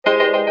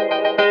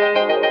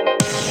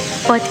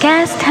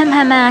بودكاست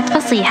همهمات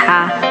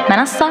فصيحة،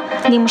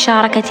 منصة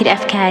لمشاركة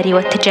الأفكار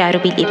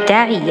والتجارب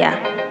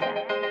الإبداعية.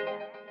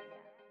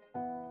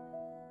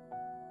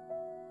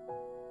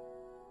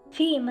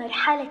 في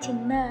مرحلة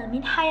ما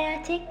من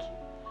حياتك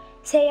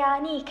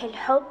سيعنيك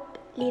الحب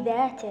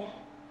لذاته،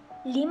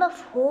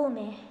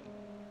 لمفهومه،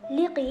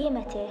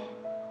 لقيمته،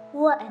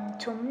 وأن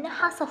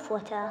تمنح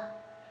صفوته.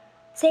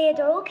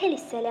 سيدعوك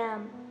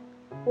للسلام،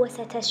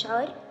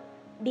 وستشعر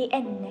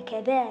بأنك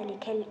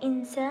ذلك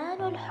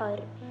الإنسان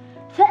الحر.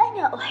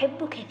 فأنا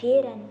أحب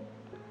كثيرا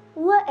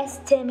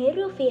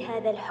وأستمر في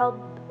هذا الحب.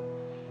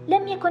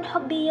 لم يكن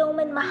حبي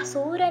يوما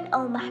محصورا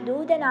أو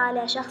محدودا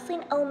على شخص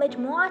أو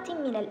مجموعة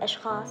من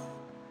الأشخاص.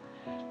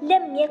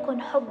 لم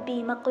يكن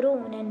حبي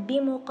مقرونا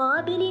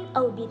بمقابل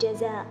أو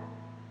بجزاء،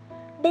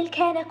 بل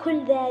كان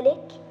كل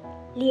ذلك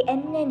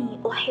لأنني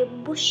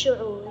أحب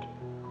الشعور،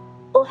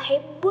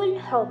 أحب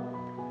الحب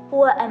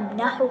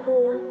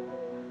وأمنحه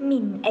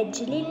من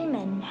أجل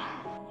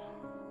المنح.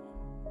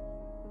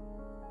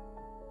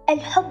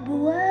 الحب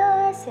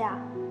واسع،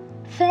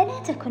 فلا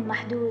تكن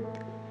محدود.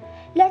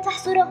 لا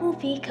تحصره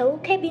في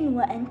كوكب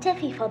وأنت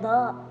في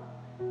فضاء.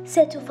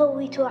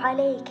 ستفوت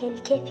عليك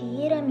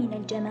الكثير من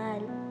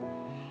الجمال،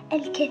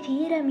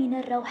 الكثير من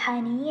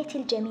الروحانية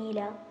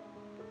الجميلة،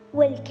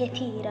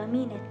 والكثير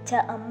من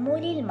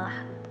التأمل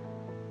المحض،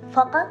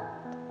 فقط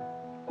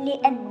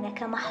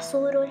لأنك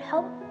محصور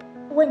الحب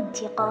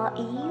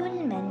وانتقائي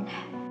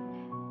المنح.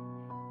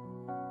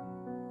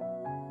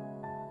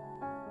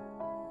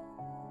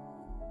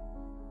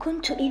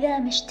 كنت إذا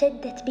ما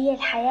اشتدت بي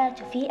الحياة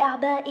في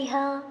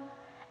أعبائها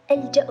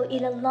ألجأ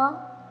إلى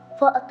الله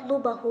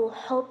فأطلبه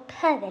حب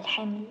هذا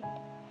الحمل.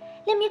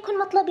 لم يكن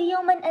مطلبي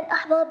يوما أن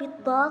أحظى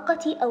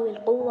بالطاقة أو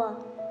القوة،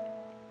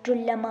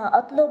 جل ما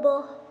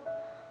أطلبه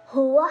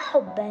هو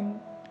حبا.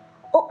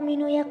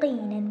 أؤمن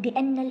يقينا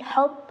بأن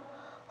الحب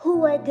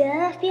هو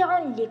دافع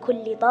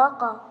لكل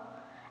طاقة.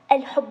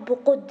 الحب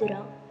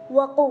قدرة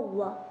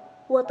وقوة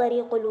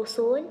وطريق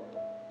الوصول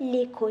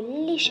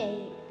لكل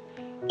شيء.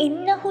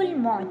 إنه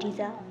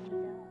المعجزة.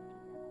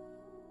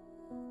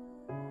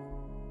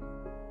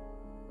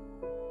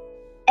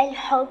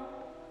 الحب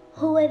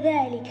هو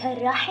ذلك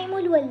الرحم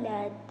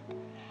الولاد،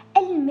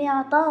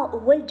 المعطاء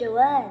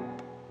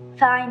والجواد.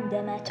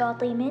 فعندما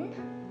تعطي منه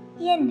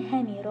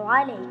ينهمر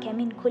عليك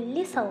من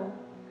كل صوب،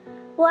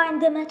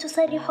 وعندما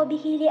تصرح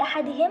به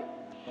لأحدهم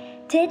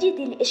تجد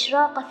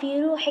الإشراق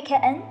في روحك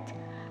أنت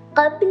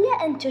قبل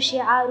أن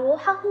تشع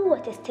روحه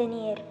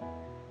وتستنير.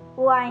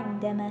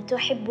 وعندما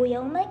تحب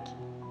يومك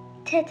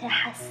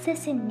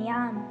تتحسس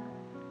النعم،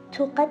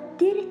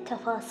 تقدر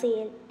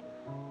التفاصيل،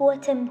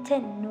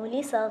 وتمتن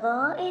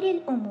لصغائر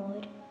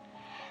الأمور.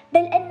 بل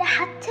أن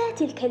حتى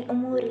تلك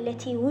الأمور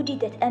التي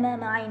وجدت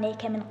أمام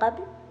عينيك من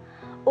قبل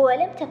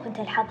ولم تكن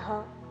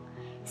تلحظها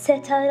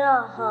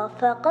ستراها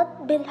فقط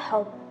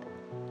بالحب،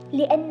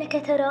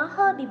 لأنك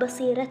تراها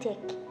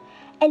ببصيرتك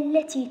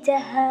التي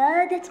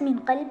تهادت من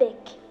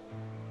قلبك،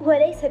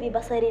 وليس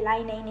ببصر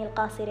العينين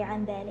القاصر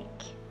عن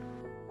ذلك.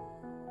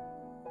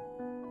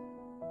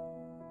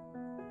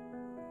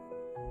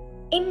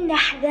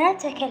 امنح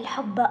ذاتك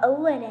الحب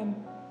أولا،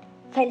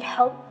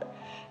 فالحب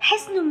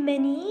حصن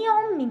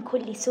منيع من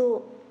كل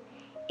سوء.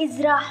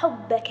 ازرع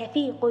حبك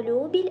في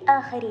قلوب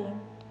الآخرين.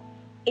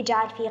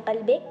 اجعل في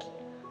قلبك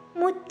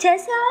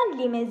متسعا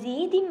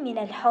لمزيد من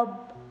الحب،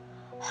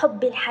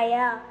 حب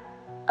الحياة،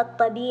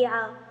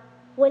 الطبيعة،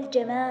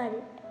 والجمال.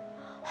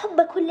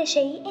 حب كل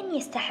شيء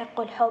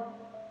يستحق الحب،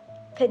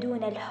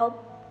 فدون الحب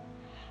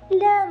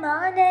لا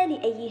معنى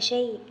لأي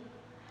شيء،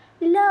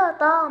 لا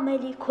طعم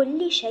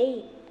لكل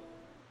شيء،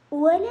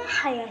 ولا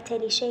حياة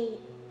لشيء.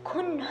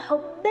 كن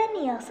حبا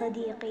يا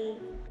صديقي.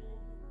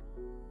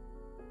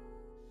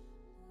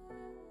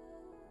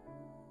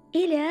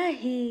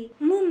 إلهي،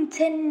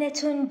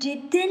 ممتنة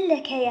جدا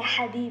لك يا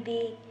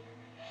حبيبي،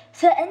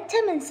 فأنت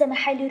من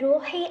سمح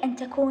لروحي أن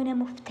تكون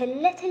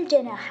مفتلة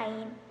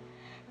الجناحين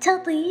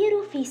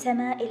تطير في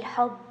سماء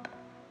الحب،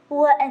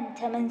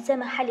 وأنت من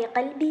سمح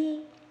لقلبي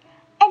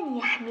أن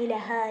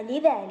يحملها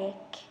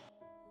لذلك.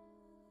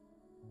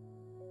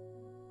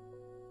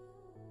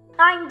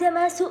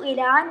 عندما سئل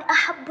عن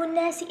أحب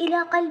الناس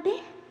إلى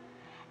قلبه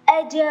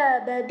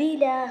أجاب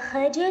بلا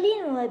خجل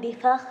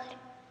وبفخر: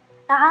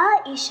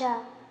 عائشة،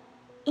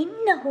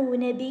 إنه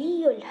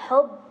نبي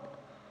الحب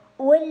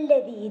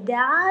والذي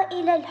دعا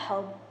إلى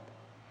الحب،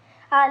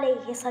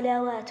 عليه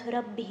صلوات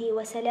ربه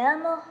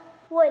وسلامه،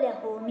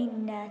 وله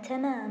منا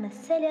تمام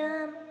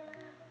السلام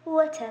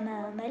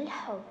وتمام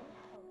الحب.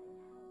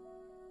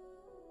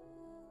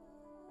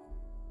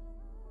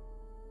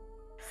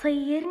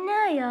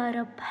 صيرنا يا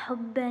رب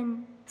حبا،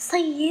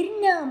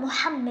 صيرنا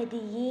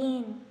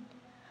محمديين،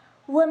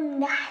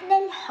 وامنحنا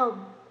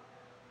الحب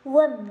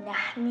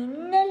وامنح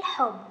منا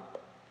الحب،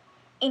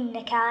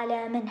 إنك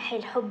على منح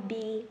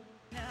الحب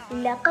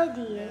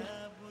لقدير.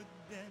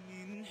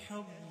 من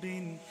حب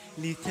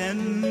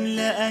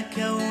لتملأ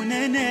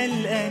كوننا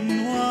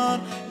الأنوار،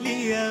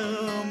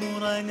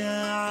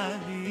 ليغمرنا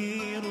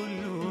عبير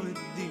الود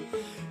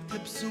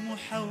تبسم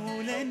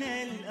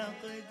حولنا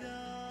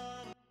الأقدار.